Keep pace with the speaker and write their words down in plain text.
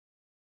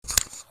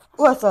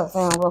What's up,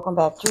 fam? Welcome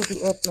back to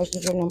the Earth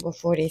Messenger number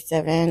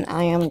 47.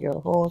 I am your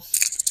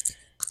host,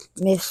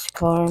 Miss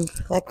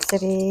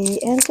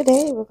Complexity, and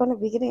today we're going to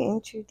be getting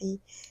into the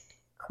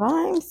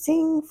Crime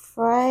Scene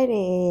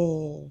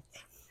Friday.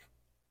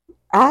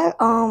 I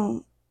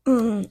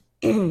want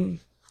to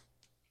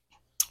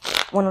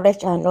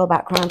let y'all know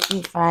about Crime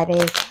Scene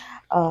Friday.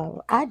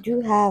 I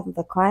do have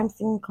the crime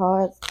scene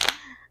cards.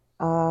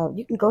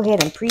 You can go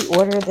ahead and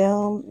pre-order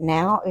them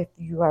now if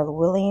you are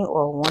willing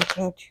or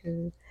wanting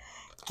to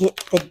get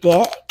the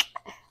deck.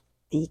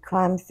 The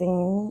crime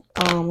scene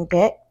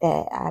deck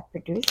that I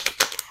produced.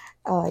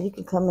 You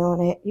can come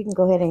on it. You can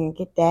go ahead and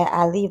get that.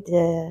 I leave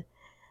the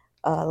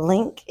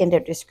link in the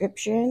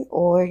description,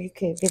 or you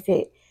can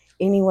visit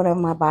any one of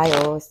my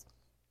bios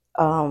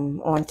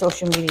on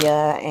social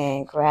media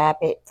and grab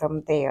it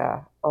from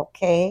there.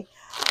 Okay.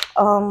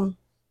 Um,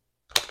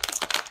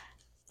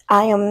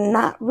 I am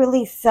not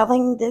really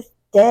selling this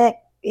deck.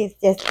 It's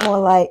just more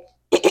like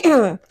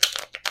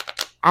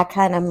I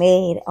kind of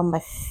made a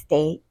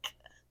mistake.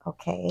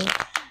 Okay.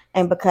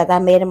 And because I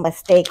made a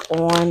mistake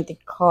on the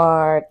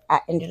card,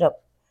 I ended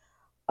up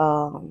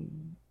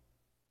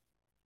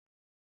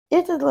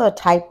it's a little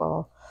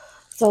typo.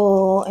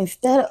 So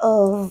instead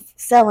of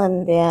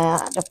selling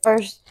the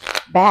first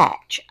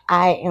batch,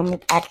 I am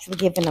actually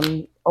giving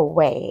them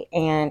away,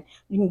 and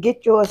you can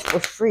get yours for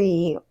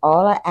free.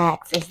 All I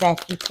ask is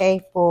that you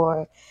pay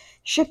for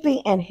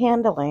shipping and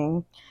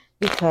handling,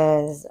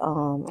 because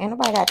ain't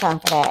nobody got time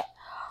for that.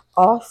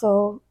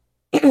 Also,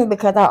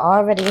 because I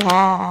already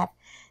have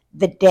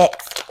the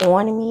decks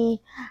on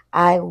me,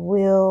 I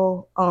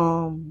will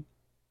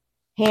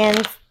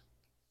hand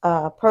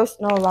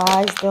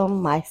personalize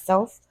them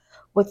myself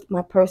with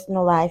my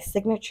personalized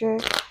signature.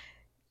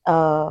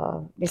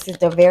 This is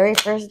the very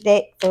first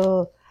deck,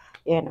 so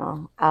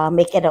I'll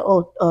make it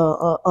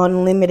a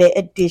unlimited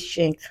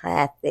edition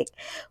classic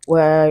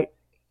where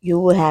you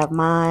will have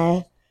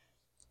my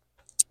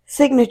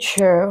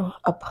signature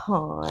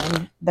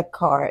upon the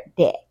card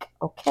deck.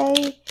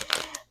 Okay.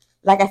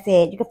 Like I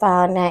said, you can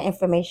find that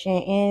information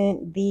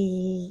in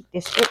the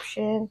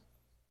description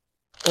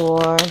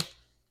or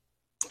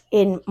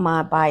in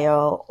my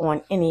bio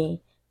on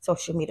any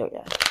social media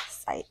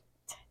site.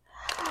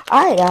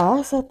 All right,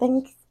 y'all. So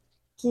thank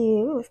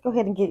you. Let's go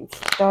ahead and get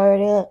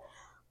started.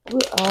 We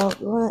are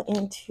going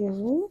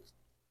into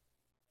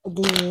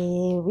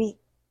the week.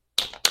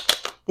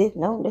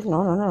 No.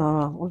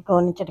 We're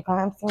going into the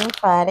crime scene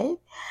Friday,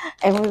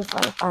 and we're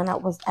trying to find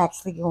out what's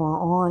actually going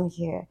on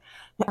here.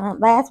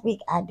 Last week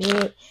I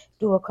did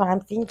do a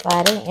crime scene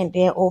Friday, and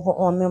then over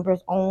on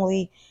members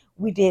only,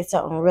 we did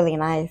something really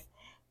nice.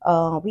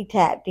 We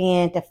tapped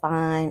in to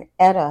find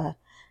Etta,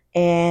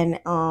 and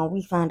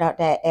we found out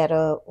that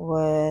Etta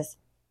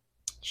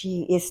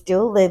she is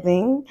still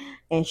living,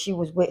 and she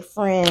was with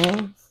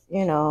friends,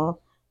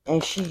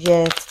 and she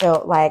just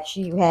felt like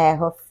she had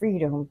her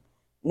freedom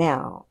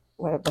now.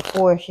 Where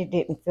before she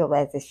didn't feel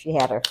as if she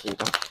had her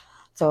freedom.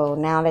 So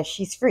now that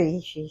she's free,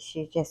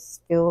 she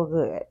just feel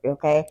good.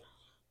 Okay.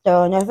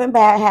 So nothing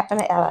bad happened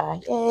to Ella.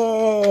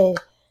 Yay!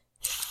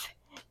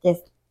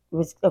 Just it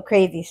was a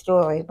crazy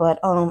story,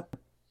 but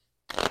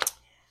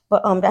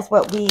that's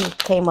what we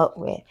came up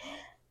with.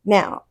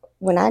 Now,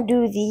 when I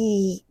do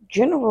the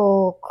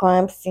general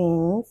crime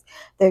scenes,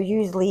 they're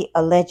usually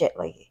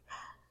allegedly.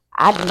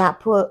 I do not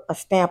put a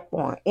stamp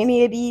on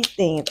any of these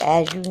things.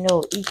 As you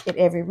know, each and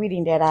every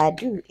reading that I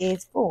do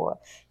is for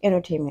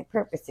entertainment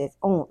purposes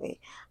only.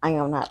 I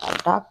am not a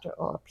doctor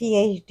or a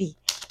PhD.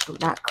 Do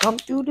not come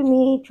through to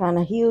me trying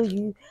to heal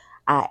you.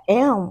 I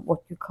am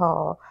what you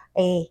call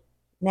a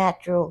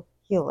natural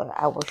healer.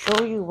 I will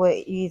show you what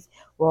is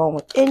wrong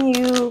within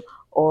you,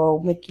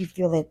 or make you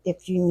feel as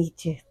if you need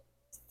to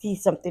see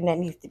something that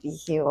needs to be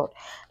healed,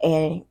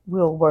 and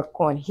we'll work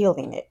on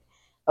healing it.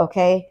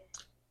 Okay?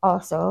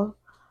 Also,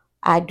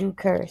 I do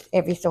curse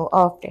every so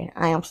often.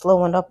 I am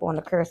slowing up on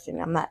the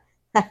cursing. I'm not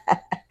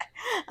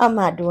I'm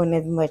not doing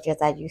as much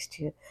as I used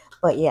to.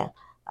 But yeah.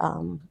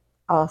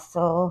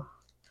 Also,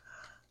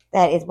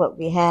 that is what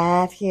we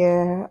have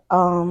here.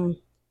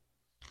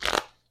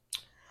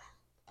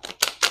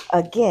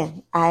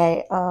 Again,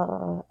 I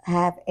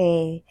have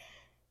a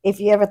if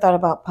you ever thought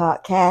about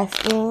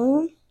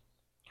podcasting,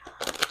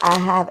 I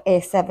have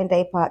a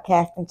 7-day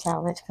podcasting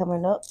challenge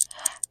coming up.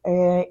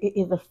 It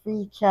is a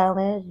free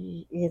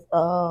challenge. It's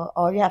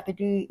all you have to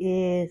do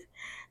is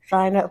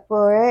sign up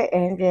for it,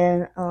 and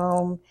then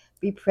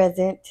be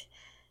present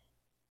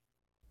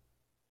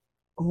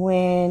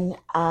when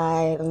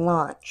I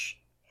launch.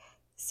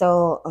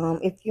 So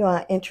if you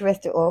are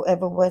interested or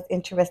ever was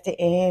interested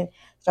in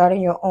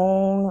starting your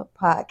own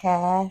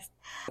podcast,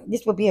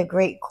 this would be a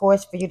great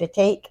course for you to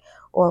take,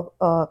 or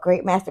a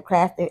great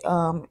masterclass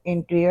to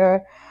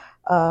endure.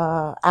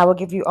 I will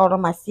give you all of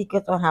my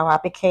secrets on how I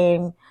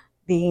became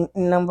the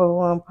number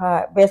one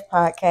best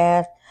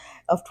podcast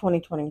of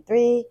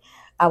 2023.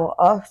 I will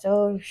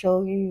also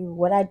show you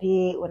what I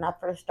did when I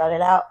first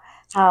started out,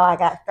 how I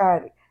got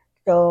started.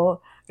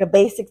 So the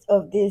basics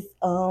of this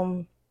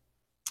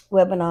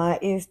webinar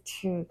is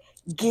to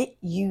get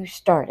you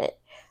started.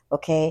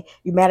 Okay,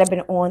 you might have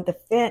been on the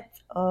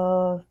fence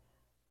of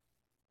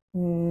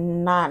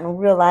not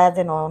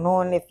realizing or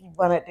knowing if you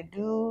wanted to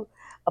do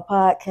a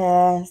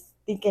podcast,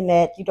 thinking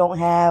that you don't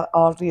have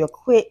all the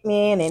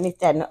equipment and this,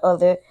 that, and the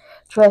other.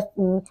 Trust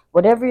me,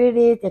 whatever it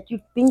is that you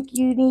think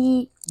you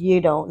need,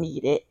 you don't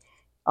need it.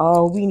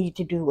 All we need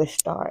to do is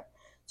start.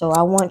 So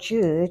I want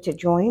you to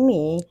join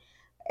me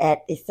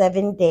at the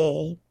 7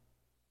 day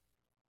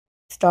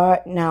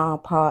Start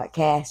Now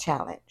podcast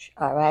challenge.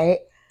 All right.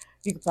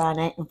 You can find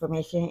that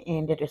information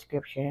in the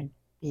description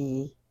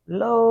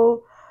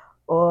below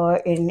or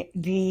in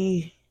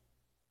the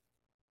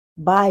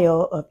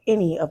bio of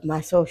any of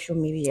my social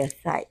media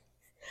sites.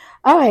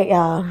 All right,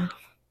 y'all.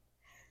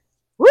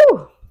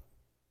 Woo!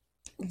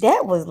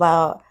 That was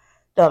like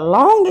the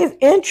longest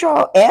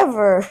intro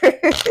ever.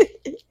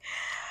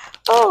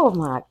 Oh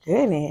my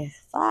goodness.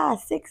 5,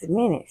 6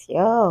 minutes,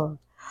 yo.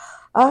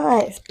 All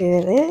right,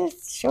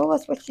 spirits, show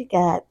us what you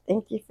got.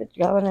 Thank you for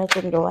joining us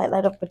in the white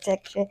light of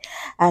protection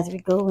as we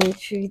go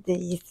into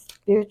the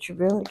spiritual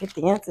room to get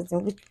the answers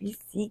in which we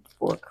seek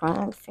for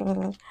Crime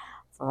Scene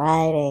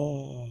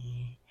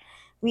Friday.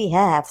 We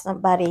have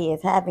somebody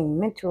is having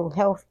mental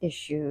health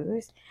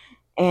issues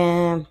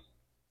and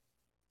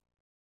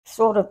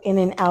sort of in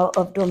and out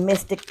of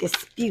domestic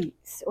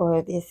disputes,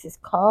 or this is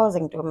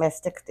causing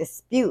domestic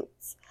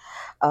disputes.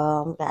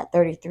 Got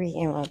 33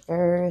 in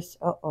reverse.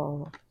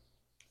 Uh-oh.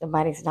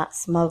 Somebody's not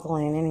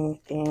smuggling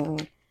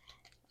anything.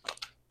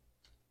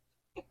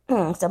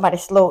 Somebody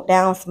slowed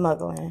down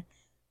smuggling.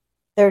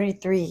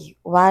 33.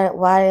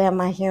 Why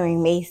am I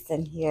hearing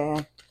Mason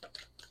here?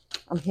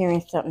 I'm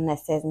hearing something that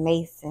says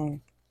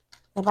Mason.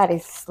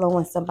 Somebody's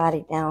slowing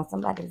somebody down.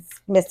 Somebody's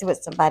messing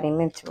with somebody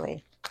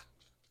mentally.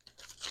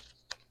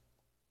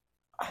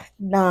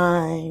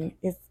 9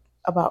 is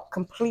about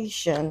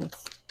completion.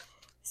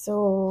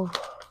 So,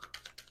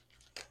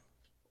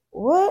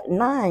 what?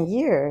 9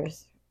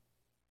 years?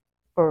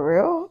 For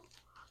real?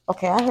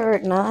 Okay, I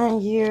heard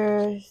 9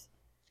 years.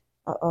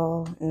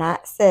 Uh-oh,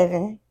 not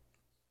 7.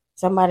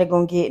 Somebody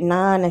gonna get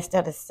 9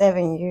 instead of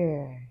 7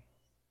 years.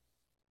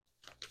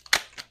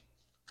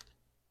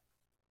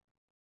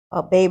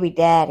 A baby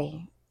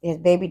daddy. There's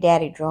baby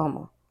daddy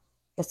drama.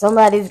 If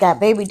somebody's got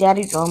baby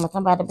daddy drama,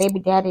 somebody baby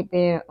daddy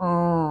been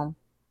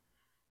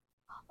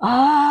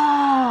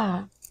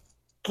ah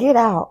get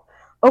out.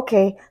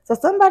 Okay, so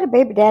somebody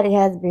baby daddy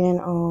has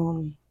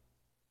been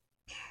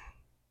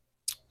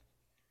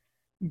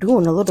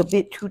doing a little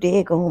bit too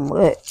daggone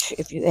much,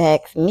 if you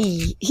ask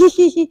me.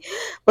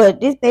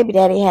 But this baby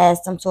daddy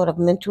has some sort of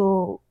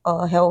mental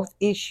health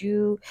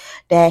issue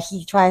that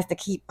he tries to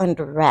keep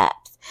under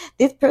wraps.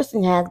 This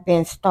person has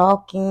been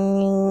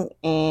stalking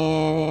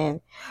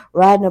and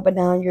riding up and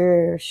down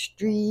your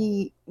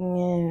street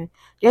and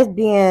just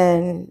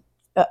being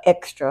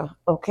extra,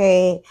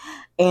 okay?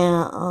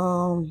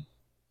 And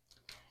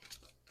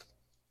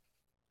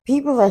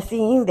people are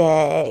seeing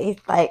that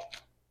it's like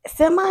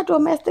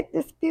semi-domestic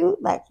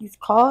dispute, like he's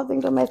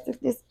causing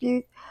domestic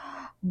disputes,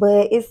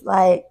 but it's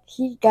like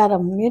he got a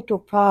mental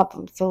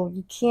problem, so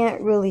you can't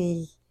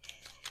really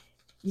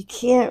he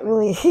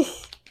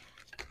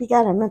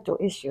got a mental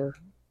issue.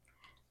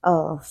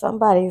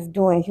 Somebody's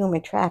doing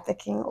human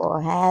trafficking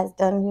or has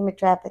done human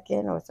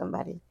trafficking, or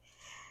somebody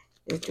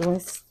is doing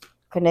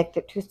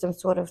connected to some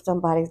sort of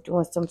somebody's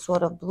doing some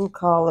sort of blue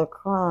collar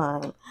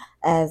crime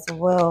as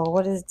well.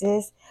 What is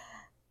this?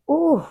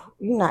 Ooh,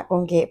 you're not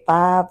gonna get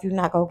 5. You're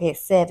not gonna get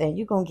 7.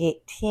 You're gonna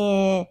get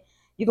 10.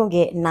 You're gonna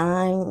get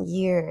 9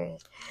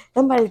 years.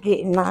 Somebody's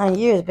getting 9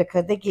 years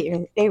because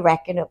they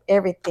racking up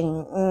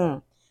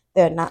everything.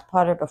 They're not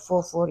part of the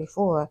full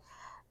 44.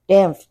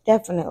 Damn,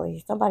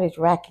 definitely. Somebody's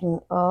racking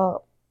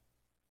up.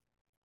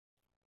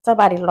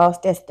 Somebody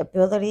lost their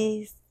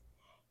stabilities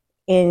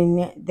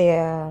in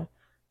their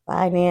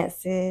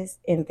finances,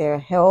 in their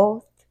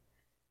health.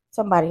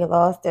 Somebody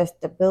lost their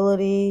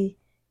stability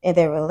in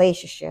their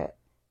relationship.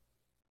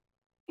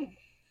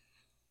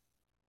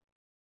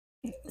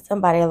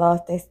 Somebody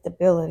lost their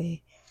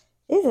stability.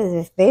 This is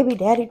this baby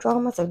daddy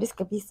drama, so this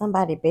could be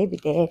somebody baby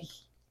daddy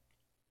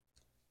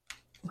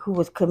who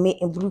was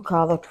committing blue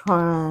collar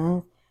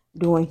crimes,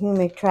 doing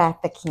human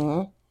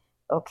trafficking.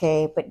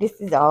 Okay, but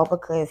this is all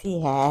because he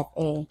has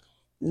a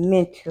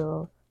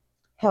mental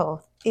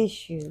health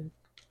issue,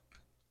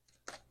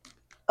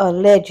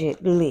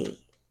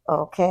 allegedly.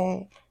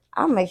 Okay,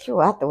 I'll make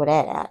sure I throw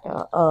that out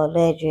there.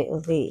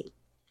 Allegedly.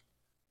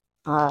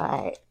 All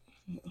right.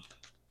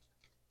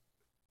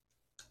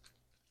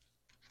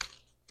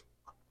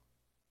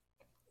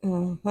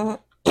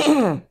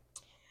 Mm-hmm.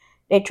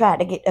 They tried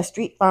to get a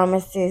street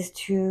pharmacist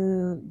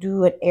to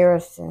do an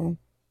arson.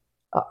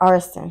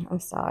 I'm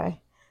sorry.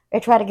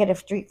 They tried to get a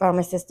street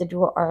pharmacist to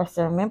do an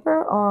arson.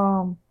 Remember,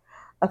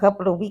 a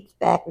couple of weeks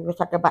back we were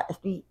talking about the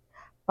street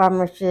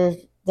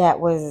pharmacist that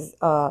was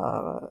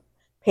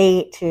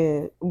paid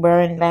to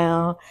burn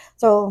down.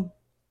 So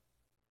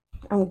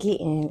I'm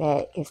getting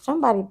that if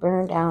somebody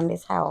burned down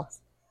this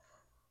house,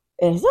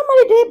 and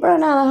somebody did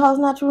burn down a house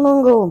not too long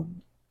ago,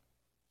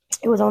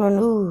 it was on the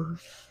news.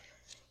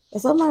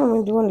 If somebody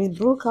been doing these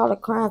blue collar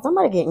crimes,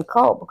 somebody getting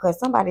caught because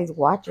somebody's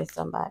watching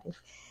somebody.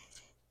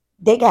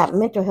 They got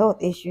mental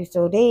health issues,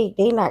 so they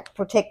not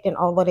protecting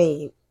all of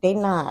they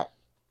not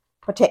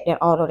protecting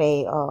all of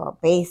their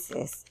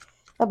bases.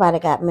 Somebody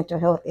got mental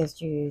health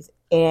issues,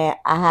 and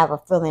I have a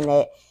feeling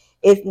that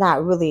it's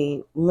not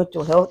really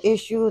mental health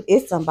issues.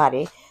 It's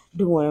somebody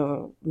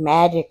doing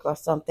magic or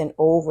something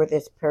over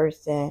this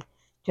person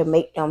to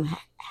make them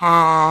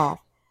have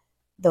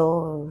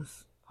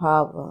those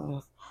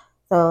problems.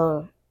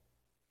 So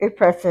this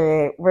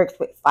person works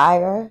with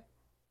fire,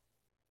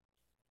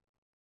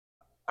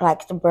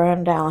 likes to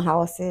burn down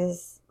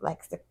houses,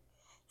 likes to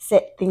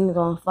set things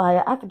on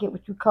fire. I forget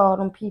what you call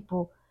them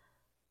people.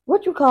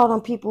 What you call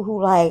them people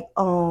who like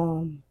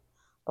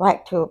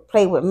to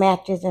play with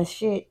matches and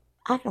shit?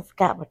 I can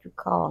forgot what you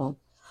call them.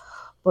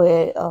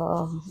 But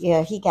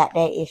yeah, he got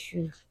that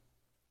issue.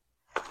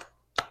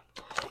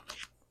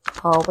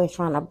 Always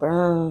trying to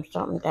burn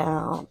something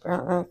down,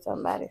 burn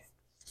somebody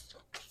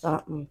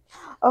something.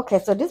 Okay,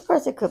 so this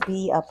person could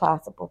be a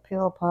possible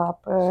pill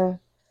popper.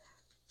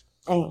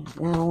 And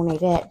not only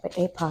that, but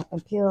they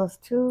popping pills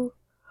too.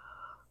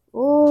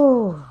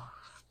 Ooh.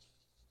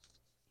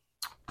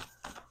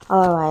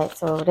 All right,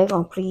 so they're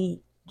gonna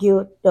plead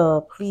guilt,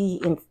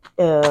 plead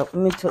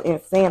mental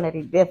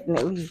insanity,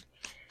 definitely,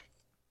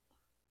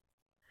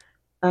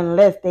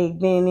 unless they've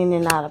been in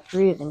and out of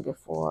prison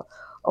before.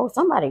 Oh,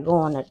 somebody's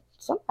gonna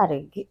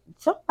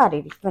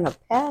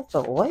pass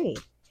away.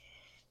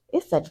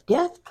 It's a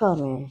death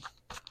coming.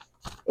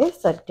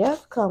 It's a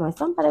death coming.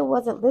 Somebody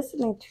wasn't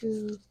listening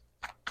to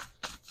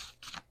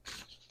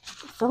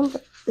some.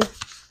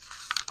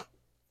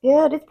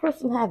 Yeah, this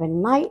person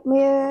having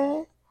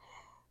nightmares,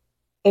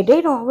 and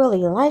they don't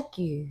really like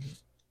you.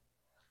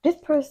 This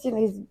person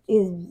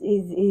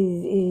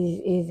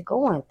is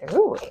going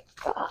through it.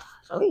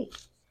 Golly.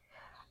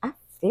 I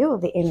feel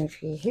the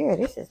energy here.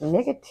 This is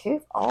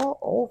negative all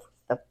over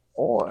the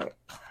board.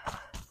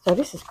 So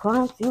this is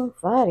Crime Scene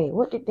Friday.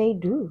 What did they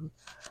do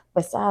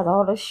besides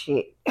all the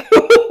shit?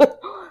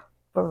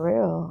 For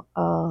real.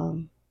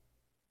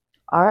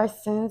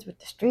 Arsons with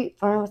the street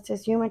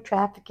pharmacists, human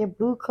trafficking,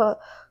 blue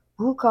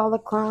collar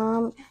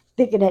crime,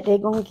 thinking that they're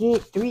gonna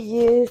get 3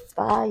 years,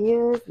 5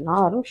 years.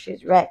 Nah, them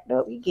shit's racked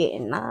up. We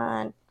getting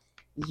 9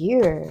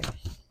 years.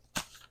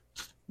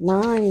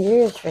 9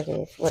 years for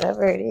this,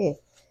 whatever it is.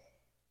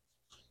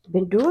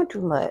 Been doing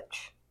too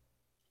much.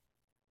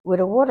 With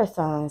a water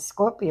sign,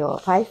 Scorpio,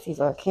 Pisces,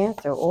 or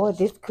Cancer, or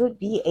this could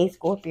be a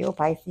Scorpio,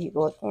 Pisces,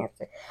 or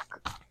Cancer.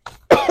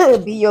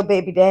 Be your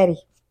baby daddy.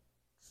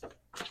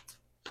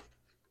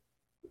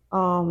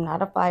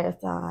 Not a fire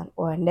sign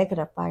or a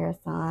negative fire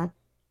sign.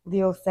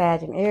 Leo,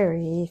 Sag, and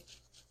Aries.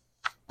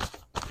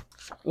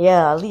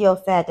 Yeah, Leo,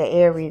 Sag, and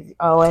Aries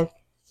always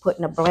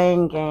putting a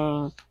blame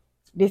game.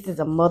 This is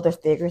a mother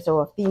figure, so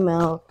a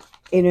female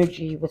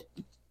energy was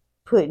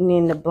putting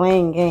in the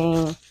blame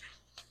game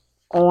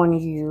on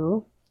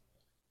you.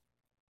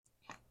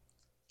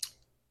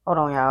 Hold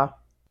on, y'all.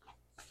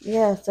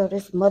 Yeah, so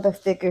this mother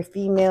figure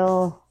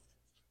female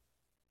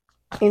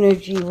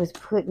energy was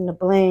putting the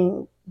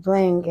blame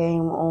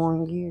game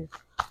on you.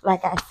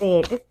 Like I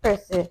said, this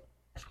person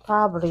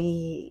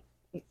probably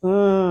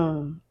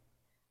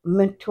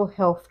mental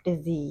health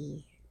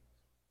disease.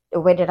 The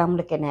way that I'm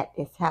looking at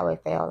this, how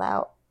it fell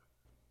out.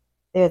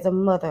 There's a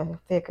mother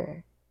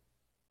figure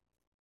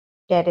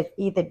that is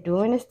either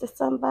doing this to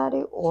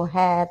somebody or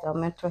has a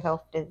mental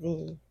health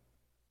disease.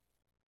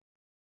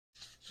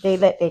 They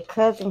let their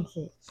cousin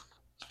hit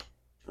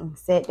and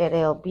said that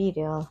they'll be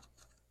there.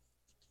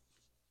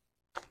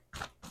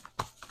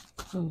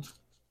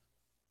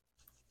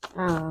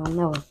 I don't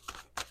know.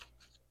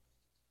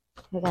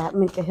 They got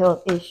mental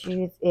health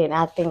issues, and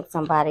I think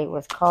somebody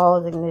was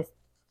causing this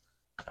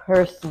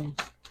person.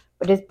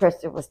 But this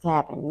person was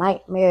having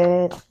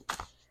nightmares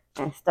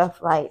and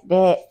stuff like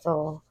that,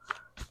 so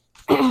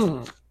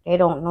they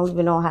don't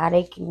even know how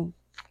they can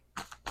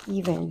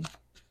even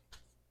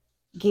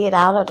get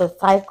out of the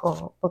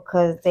cycle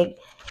because they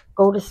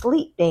go to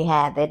sleep, they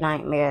have their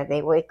nightmare.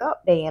 They wake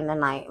up, they in the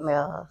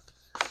nightmare.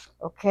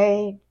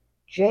 Okay?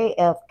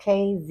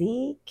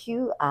 JFKZQINC.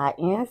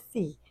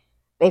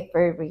 They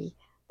furry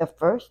the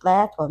first,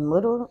 last, or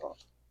middle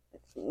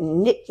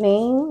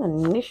nickname,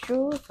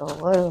 initials, or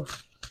whatever.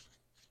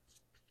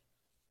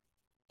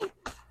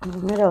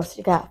 What else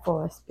you got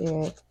for us,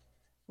 Spirit?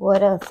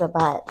 What else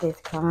about this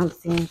crime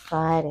scene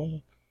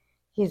Friday?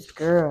 His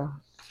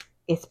girl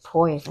is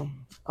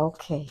poison.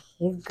 Okay,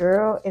 his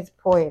girl is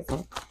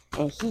poison,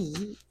 and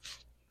he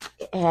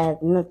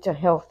has mental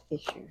health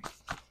issues.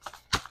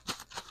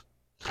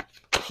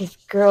 His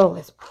girl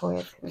is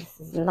poison. This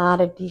is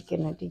not a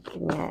deacon or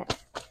deaconette.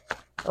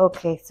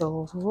 Okay,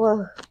 so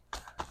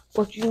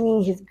what do you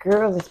mean his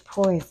girl is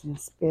poison,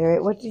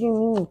 Spirit? What do you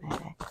mean by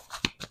that?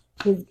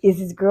 Is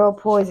his girl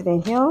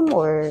poisoning him,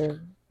 or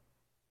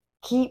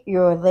keep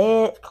your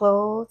legs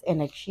closed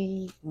and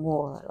achieve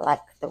more?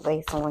 Like the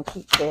way someone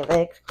keeps their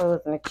legs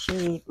closed and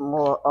achieve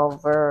more. A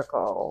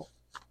Virgo.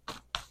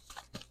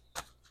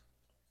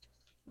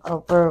 A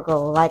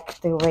Virgo,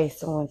 like the way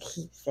someone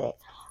keeps it.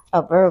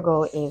 A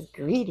Virgo is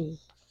greedy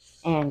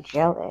and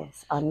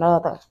jealous.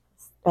 Another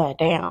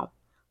damn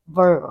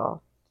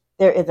Virgo.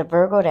 There is a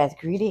Virgo that's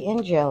greedy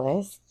and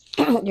jealous.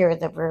 There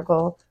is a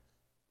Virgo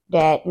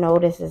that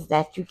notices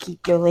that you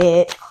keep your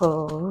lid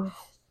closed.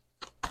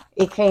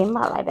 It came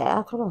out like that.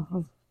 I don't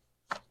know.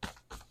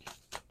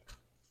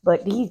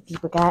 But these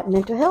people got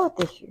mental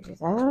health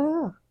issues. I don't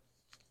know.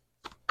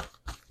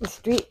 The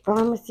street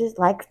pharmacist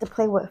likes to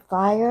play with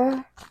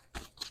fire.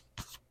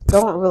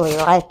 Don't really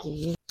like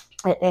you.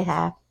 They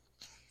have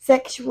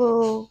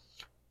sexual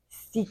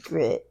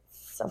secrets.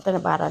 Something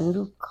about a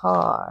new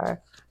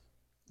car.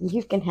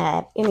 You can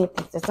have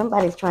anything. So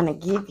somebody's trying to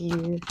give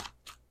you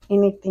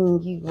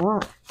anything you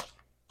want.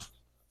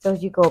 So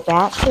you go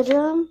back to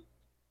them.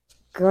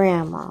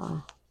 Grandma.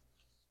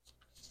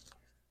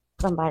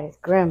 Somebody's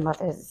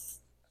grandmother's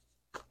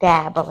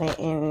dabbling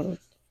in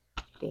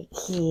the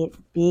kid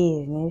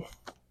business.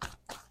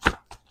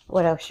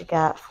 What else you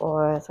got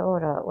for us?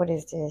 Hold up. What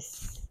is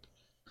this?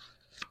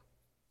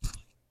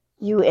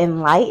 You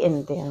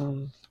enlighten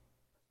them.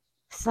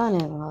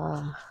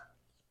 Son-in-law.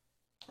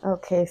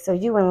 Okay, so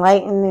you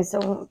enlighten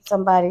you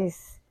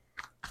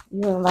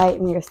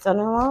enlighten your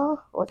son-in-law?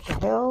 What the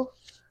hell?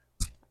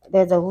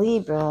 There's a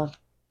Libra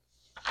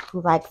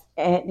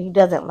he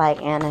doesn't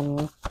like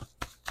anime.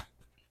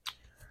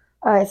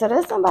 Alright, so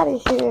there's somebody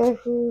here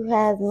who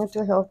has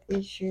mental health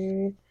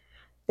issues.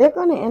 They're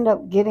going to end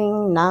up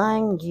getting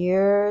 9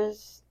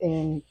 years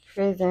in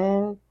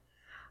prison.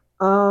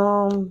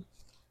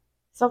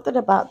 Something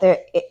about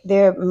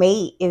their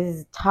mate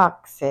is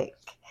toxic.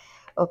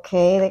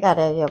 Okay, they got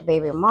a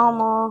baby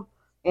mama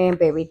and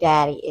baby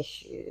daddy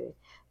issues.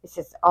 This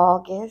is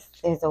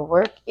August. There's a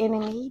work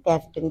enemy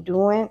that's been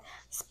doing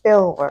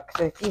spell work.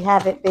 So if you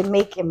haven't been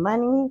making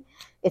money,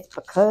 it's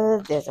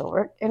because there's a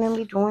work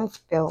enemy doing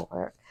spell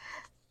work.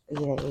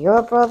 Either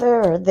your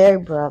brother or their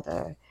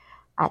brother.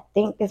 I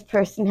think this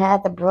person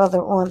has a brother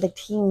on the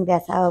team.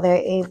 That's how they're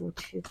able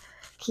to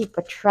keep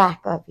a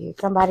track of you.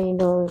 Somebody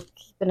knows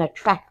keeping a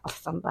track of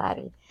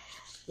somebody.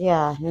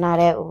 Yeah, not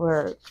at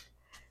work.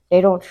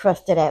 They don't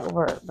trust it at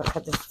work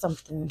because it's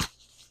something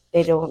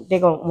they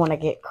don't want to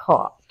get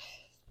caught.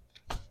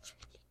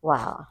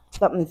 Wow.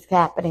 Something's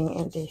happening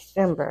in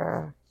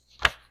December.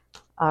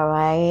 All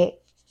right.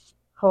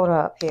 Hold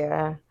up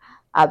here.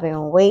 I've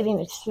been waiting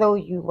to show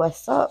you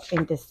what's up,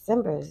 and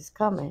December is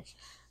coming.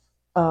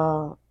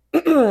 Not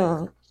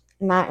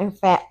in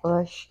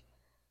Fatbush.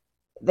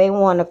 They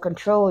want to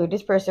control you.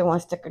 This person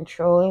wants to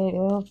control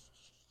you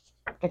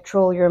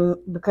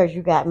because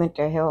you got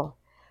mental health.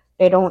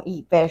 They don't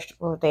eat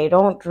vegetables. They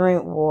don't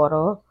drink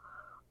water.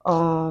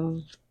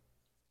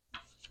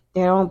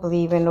 They don't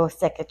believe in those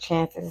second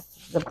chances.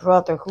 The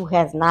brother who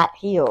has not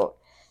healed.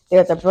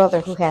 There's a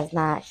brother who has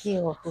not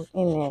healed who's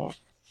in there.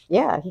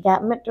 Yeah, he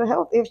got mental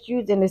health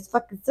issues, and his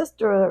fucking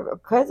sister or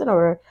cousin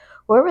or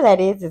whoever that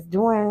is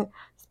doing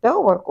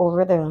spell work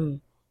over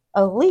them.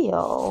 A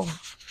Leo.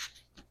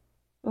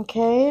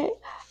 Okay?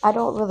 I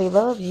don't really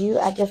love you.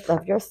 I just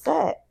love your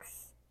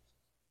sex.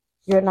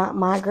 You're not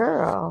my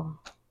girl.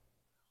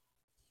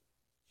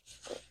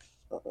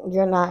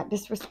 You're not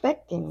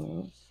disrespecting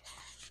me.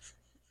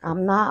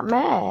 I'm not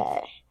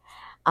mad.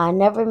 I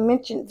never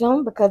mentioned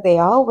them because they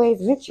always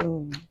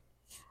mention me.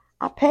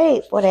 I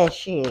paid for that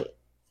shit.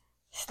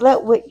 I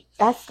slept with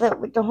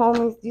the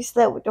homies. You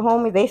slept with the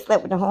homies. They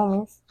slept with the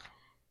homies.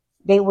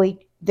 They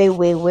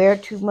wear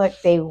too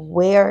much. They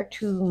wear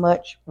too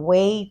much,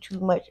 way too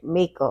much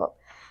makeup,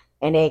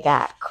 and they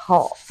got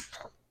caught.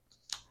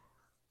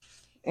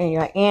 And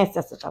your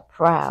ancestors are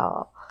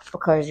proud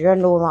because you're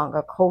no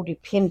longer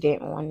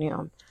codependent on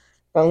them.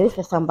 So this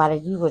is somebody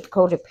you was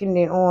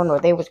codependent on, or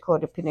they was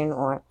codependent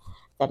on.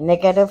 The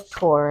negative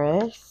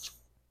Taurus,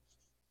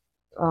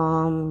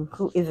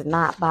 who is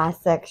not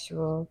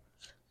bisexual,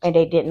 and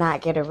they did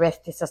not get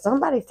arrested. So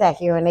somebody sat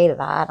here and they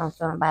lied on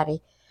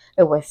somebody.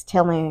 It was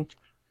telling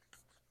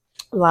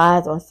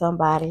lies on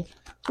somebody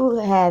who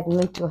has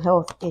mental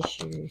health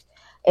issues.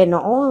 And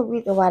the only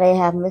reason why they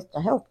have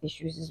mental health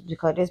issues is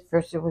because this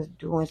person was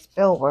doing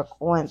spell work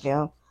on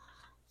them.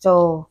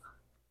 So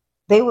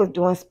they was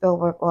doing spell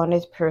work on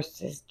this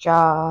person's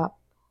job.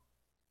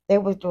 They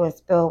was doing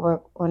spell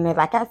work on it.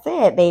 Like I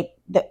said, the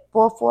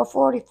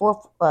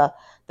 4444.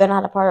 They're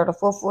not a part of the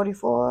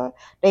 444.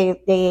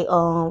 They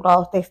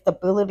lost their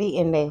stability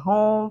in their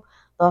home,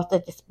 lost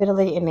their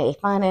stability in their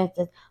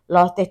finances,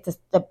 lost their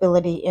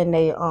stability in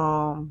their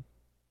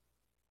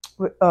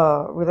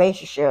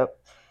relationship.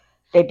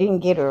 They didn't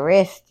get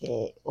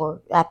arrested,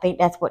 or I think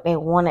that's what they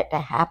wanted to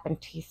happen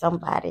to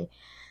somebody.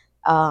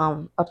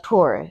 A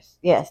Taurus,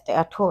 yes, they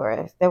are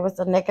Taurus. There was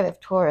a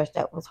negative Taurus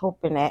that was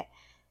hoping that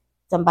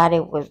somebody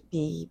would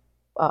be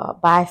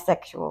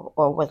bisexual,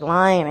 or was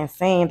lying and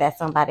saying that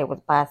somebody was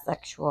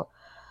bisexual,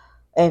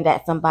 and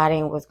that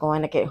somebody was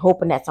going to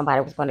hoping that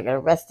somebody was going to get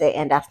arrested,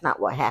 and that's not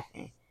what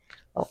happened.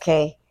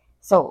 Okay,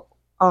 so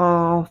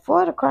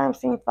for the crime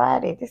scene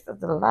Friday, this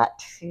is a lot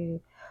to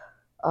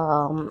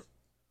um,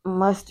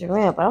 muster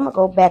in, but I'm gonna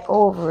go back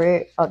over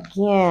it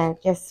again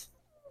just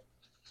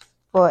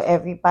for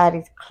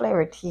everybody's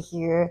clarity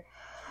here.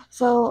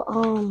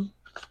 So,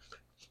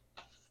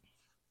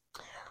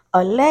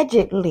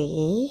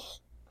 allegedly,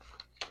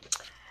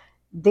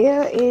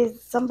 there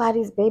is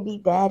somebody's baby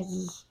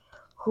daddy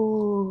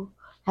who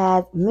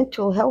has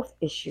mental health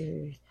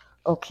issues.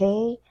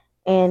 Okay,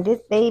 and this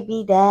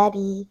baby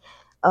daddy,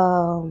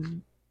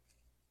 um,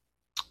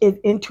 is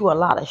into a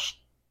lot of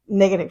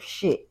negative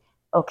shit.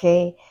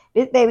 Okay,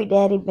 this baby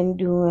daddy been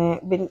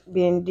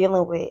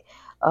dealing with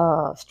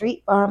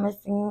street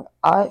pharmacy,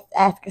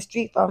 asking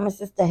street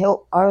pharmacists to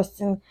help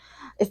arson.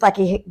 It's like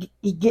he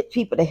gets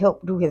people to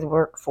help do his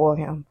work for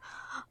him.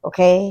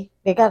 Okay,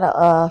 they got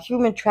a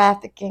human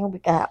trafficking, we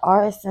got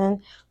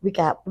arson, we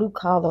got blue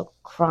collar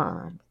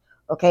crime.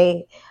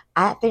 Okay,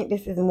 I think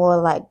this is more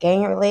like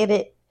gang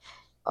related.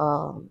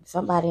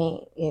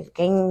 Somebody is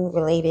gang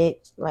related,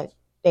 like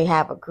they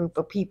have a group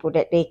of people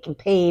that they can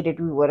pay to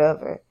do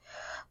whatever.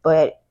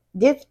 But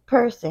this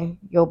person,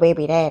 your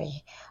baby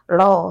daddy,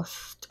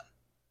 lost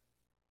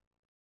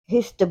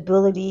his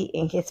stability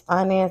in his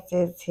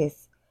finances,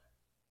 his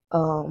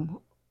um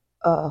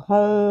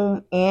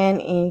home,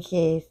 and in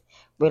his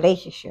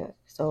relationship.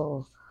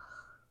 So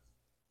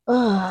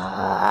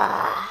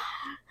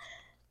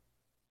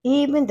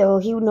even though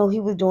he know he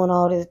was doing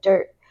all this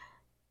dirt,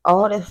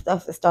 all this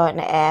stuff is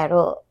starting to add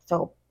up.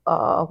 So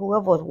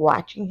whoever was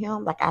watching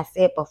him, like I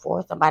said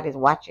before, somebody's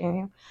watching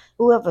him.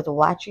 Whoever's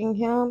watching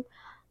him,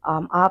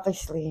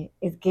 obviously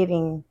is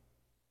getting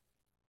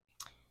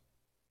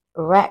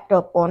racked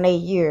up on their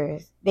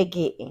years. They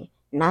getting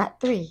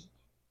not 3,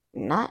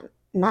 not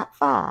not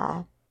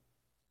 5,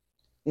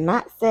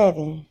 not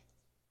 7,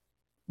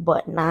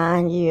 but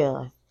 9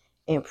 years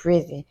in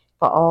prison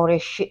for all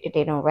this shit that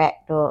they done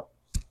racked up.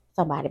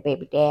 Somebody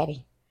baby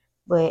daddy.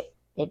 But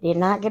they did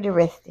not get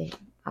arrested.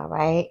 All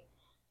right.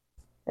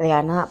 They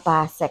are not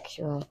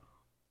bisexual.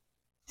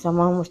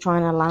 Someone was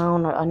trying to lie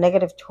on a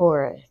negative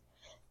tourist.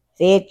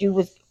 Said you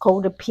was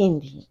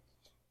codependent,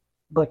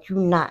 but you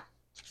not.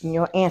 And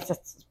your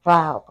ancestors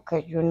filed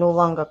because you're no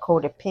longer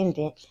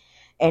codependent.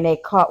 And they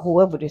caught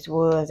whoever this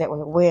was that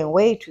was wearing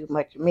way too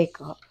much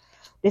makeup.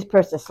 This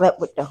person slept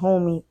with the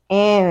homie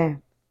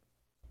and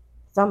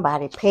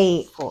somebody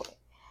paid for it.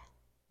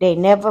 They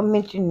never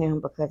mention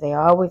them because they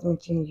always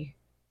mention you.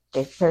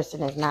 This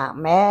person is not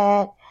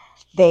mad.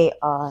 They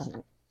are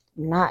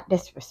not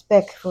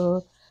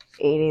disrespectful.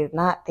 It is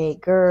not their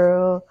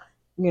girl.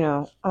 You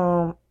know,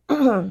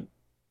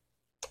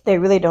 they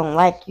really don't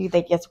like you.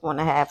 They just want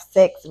to have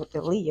sex with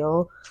the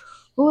Leo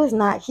who is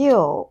not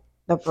healed.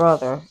 The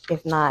brother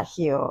is not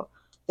healed.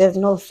 There's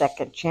no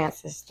second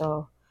chances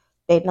though.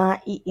 They're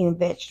not eating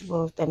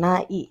vegetables. They're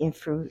not eating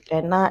fruit.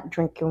 They're not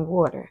drinking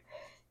water.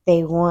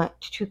 They want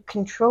to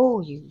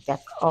control you.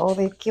 That's all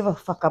they give a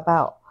fuck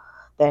about.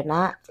 They're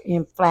not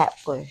in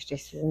Flatbush.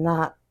 This is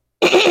not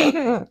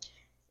in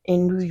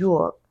New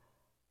York.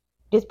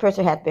 This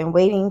person has been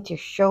waiting to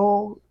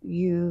show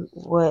you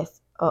what's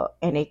up,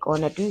 and they're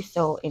going to do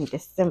so in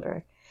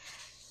December.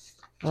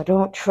 But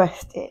don't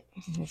trust it.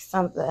 It's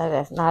something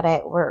that's not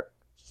at work.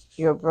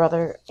 Your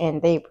brother and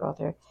they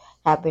brother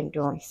have been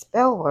doing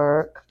spell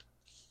work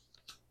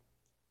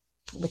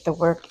with the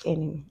work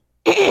enemy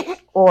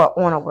or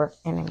on a work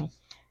enemy,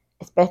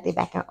 especially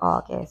back in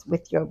August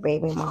with your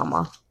baby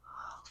mama,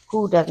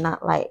 who does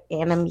not like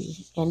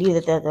enemy, and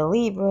neither does the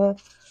Libra,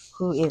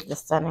 who is the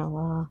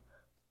son-in-law.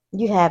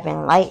 You have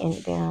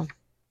enlightened them,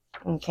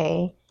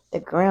 okay? The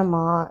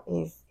grandma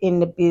is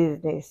in the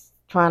business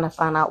trying to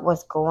find out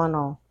what's going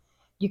on.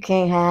 You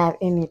can't have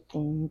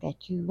anything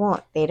that you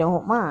want. They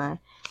don't mind.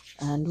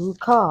 A new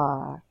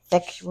car,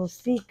 sexual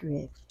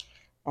secrets.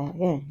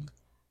 Again,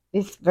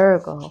 this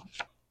Virgo,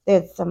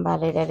 there's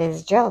somebody that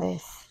is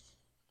jealous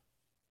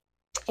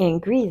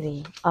and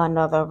greedy.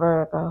 Another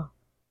Virgo.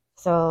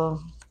 So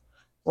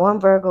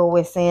one Virgo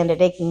was saying that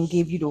they can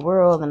give you the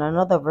world, and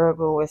another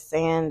Virgo was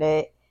saying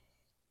that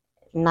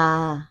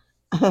nah,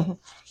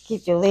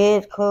 keep your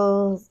legs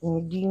closed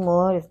and do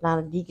more. It's not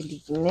a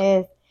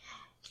deacon.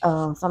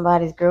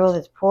 Somebody's girl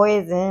is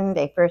poison.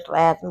 They first,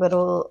 last,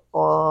 middle,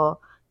 or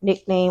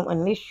nickname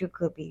initial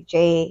could be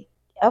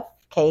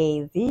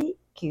JFKZQINC.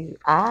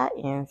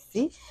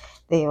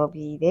 They'll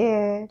be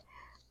there.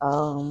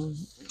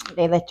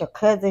 They let your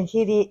cousin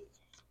hit it.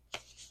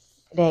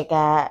 They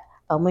got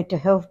a mental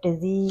health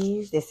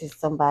disease. This is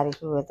somebody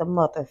who is a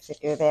mother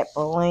figure that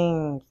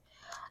blames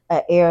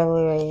a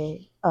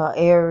Aries,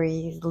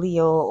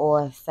 Leo,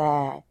 or a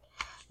Sag.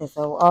 And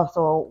so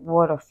also a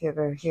water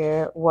figure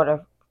here,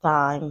 water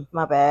sign,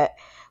 my bad,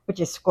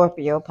 which is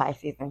Scorpio,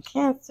 Pisces, and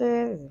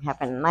Cancer,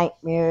 having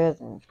nightmares,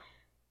 and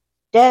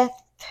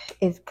death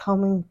is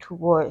coming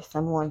towards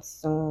someone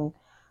soon.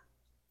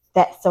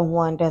 That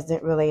someone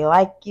doesn't really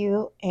like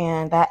you,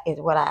 and that is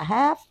what I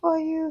have for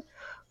you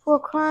for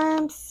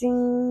Crime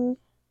Scene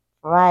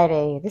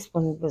Friday. This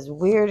one was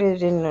weirder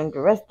than the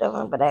rest of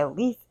them, but at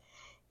least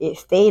it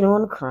stayed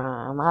on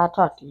crime. I'll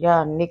talk to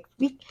y'all next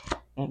week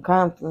and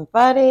Crime Scene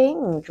Friday,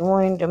 and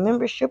join the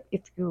membership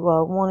if you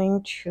are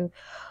wanting to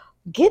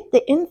get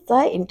the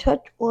insight and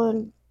touch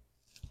on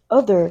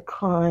other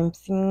crime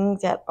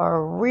scenes that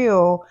are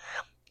real.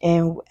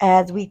 And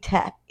as we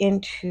tap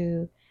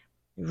into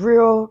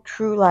real,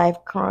 true life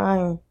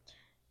crime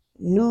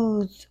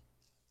news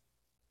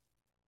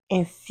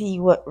and see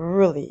what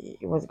really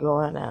was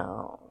going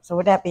on. So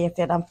with that being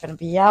said, I'm gonna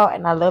be out,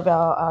 and I love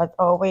y'all as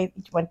always.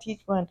 Each one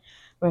teach one,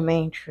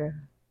 remain true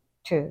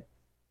to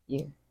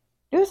you.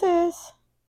 Deuces.